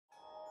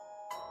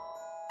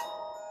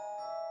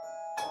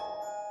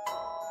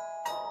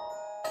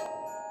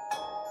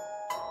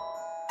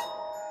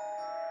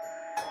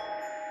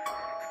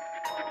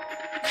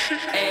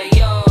Hey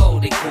yo,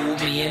 they call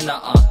me a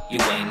nutter. You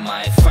ain't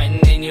my friend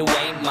and you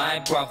ain't my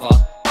brother.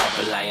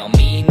 I rely on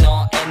me,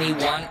 not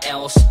anyone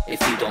else.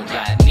 If you don't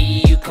like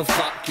me, you can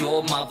fuck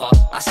your mother.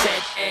 I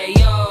said, hey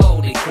yo,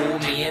 they call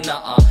me a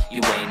nutter.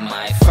 You ain't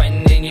my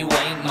friend and you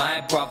ain't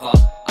my brother.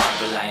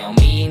 I rely on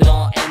me,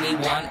 not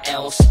anyone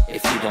else.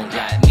 If you don't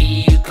like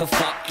me, you can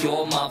fuck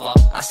your mother.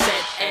 I said,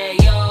 hey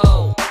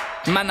yo.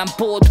 Man, I'm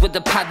bored with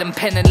the pad and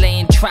pen and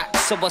laying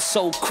tracks, so I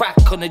sold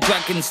crack on the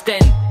Dragon's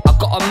Den. I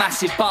got a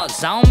massive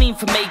buzz, I don't mean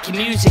for making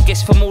music,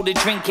 it's from all the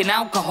drinking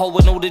alcohol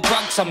and all the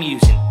drugs I'm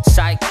using.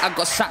 Psych, I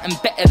got something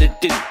better to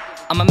do.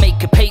 I'ma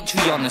make a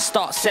Patreon and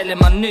start selling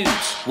my news.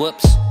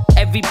 Whoops.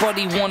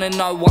 Everybody wanna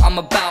know what I'm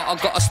about.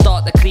 I gotta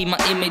start to clean my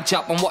image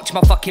up and watch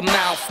my fucking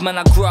mouth. Man,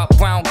 I grew up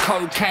round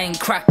cocaine,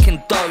 crack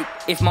and dope.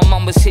 If my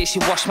mum was here,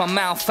 she'd wash my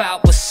mouth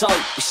out with soap.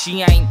 But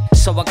she ain't,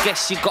 so I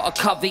guess you gotta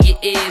cover your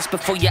ears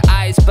before your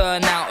eyes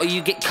burn out or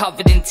you get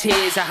covered in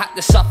tears. I had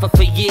to suffer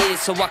for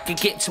years so I could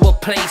get to a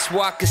place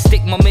where I could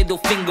stick my middle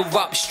finger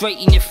up straight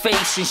in your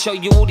face and show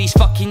you all these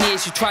fucking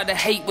years you tried to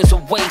hate was a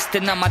waste.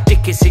 And now my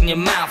dick is in your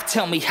mouth,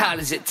 tell me how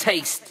does it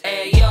taste?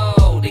 Hey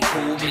yo, they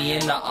call me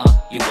a nutter.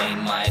 You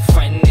ain't my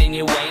friend and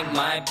you ain't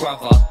my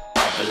brother.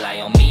 I rely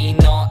on me,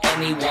 not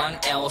anyone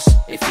else.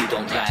 If you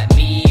don't like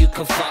me, you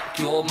can fuck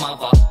your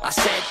mother. I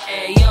said,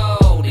 hey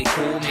yo, they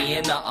call me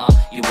a nutter.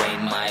 You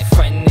ain't my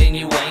friend and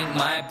you ain't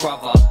my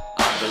brother.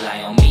 I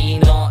rely on me,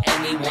 not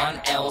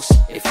anyone else.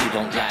 If you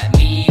don't like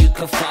me, you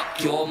can fuck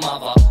your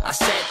mother. I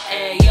said,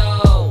 hey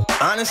yo.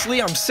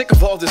 Honestly, I'm sick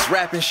of all this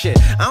rapping shit.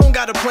 I don't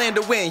got a plan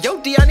to win.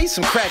 Yo, D, I need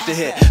some crack to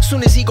hit.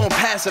 Soon as he gon'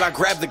 pass it, I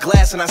grab the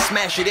glass and I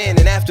smash it in.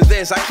 And after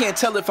this, I can't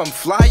tell if I'm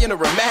flying or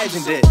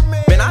imagined it.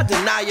 Man, I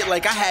deny it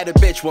like I had a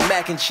bitch while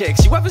macking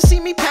chicks. You ever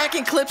see me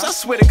packing clips? I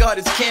swear to God,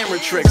 it's camera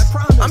tricks.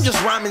 I'm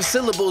just rhyming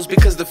syllables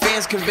because the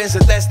fans convinced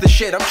that that's the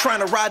shit. I'm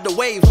trying to ride the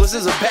wave, plus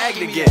there's a bag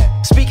to get.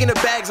 Speaking of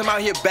bags, I'm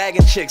out here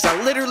bagging chicks.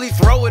 I literally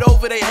throw it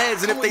over their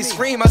heads, and if they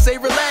scream, I say,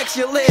 relax,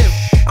 you live.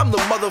 I'm the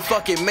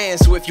motherfucking man,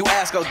 so if you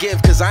ask, I'll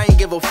give. Cause I ain't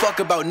give a fuck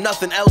about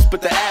nothing else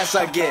but the ass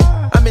I get.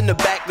 I'm in the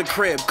back the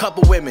crib,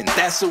 couple women,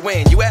 that's a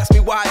win. You ask me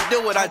why I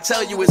do it, I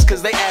tell you it's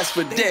cause they ask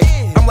for dick.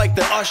 I'm like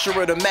the usher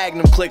of the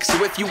Magnum clique,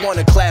 so if you want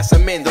a class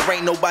I'm in, there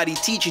ain't nobody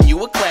teaching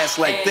you a class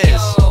like this.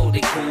 Hey yo,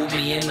 they call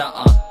me a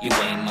nutter. You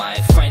ain't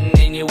my friend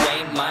and you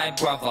ain't my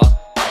brother.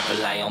 I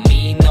rely on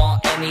me,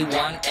 not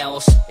anyone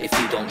else. If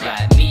you don't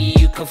like me,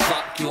 you can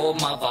fuck your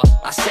mother.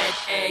 I said,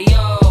 hey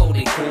yo,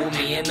 they call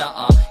me a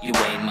nutter. You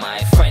ain't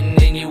my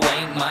friend and you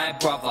ain't my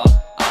brother.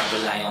 I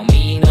rely on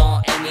me,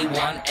 not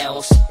anyone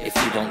else. If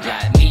you don't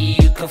like me,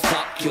 you can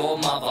fuck your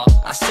mother.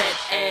 I said,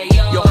 hey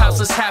yo. Yo, how's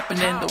this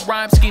happening? The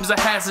rhyme schemes are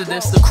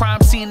hazardous. The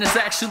crime scene is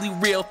actually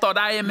real, thought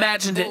I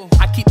imagined it.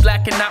 I keep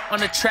blacking out on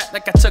the track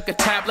like I took a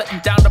tablet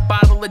and down a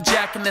bottle of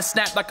Jack and then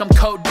snap like I'm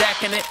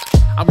Kodaking it.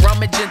 I'm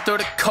rummaging through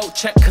the coat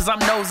check cause I'm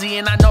nosy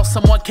and I know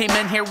someone came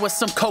in here with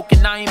some coke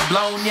and I ain't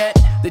blown yet.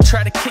 They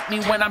try to kick me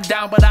when I'm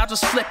down, but I'll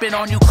just flip it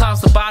on you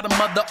clowns. The bottom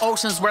of the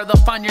ocean's where they'll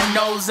find your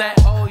nose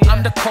at.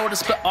 I'm the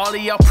coldest, but all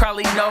of y'all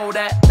probably know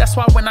that. That's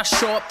why when I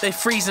show up, they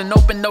freeze and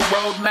open the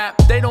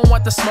roadmap. They don't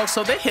want the smoke,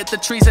 so they hit the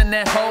trees and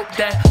then hope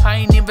that I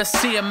ain't even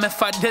see them.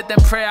 If I did, then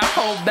pray I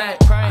hold back.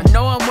 I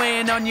know I'm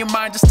weighing on your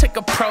mind, just take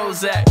a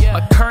Prozac.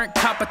 My current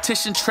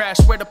competition trash,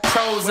 where the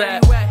pros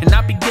at? And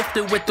I be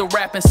gifted with the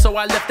rapping, so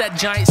I lift that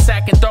giant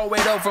sack and throw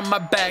it over my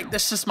back.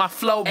 That's just my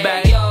flow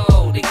back. Hey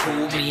yo, they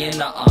call me a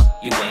nutter.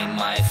 You ain't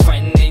my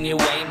friend and you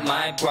ain't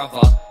my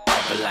brother.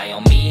 I rely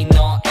on me,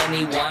 not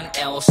anyone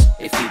else.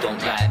 If you don't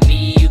like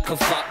me, you can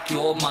fuck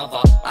your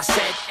mother. I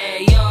said,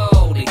 hey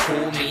yo, they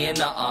call me a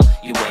nutter.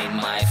 You ain't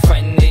my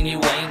friend and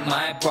you ain't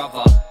my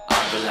brother.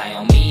 I rely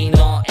on me,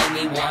 not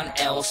anyone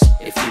else.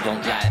 If you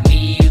don't like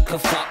me, you can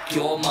fuck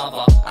your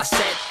mother. I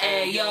said,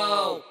 hey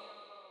yo.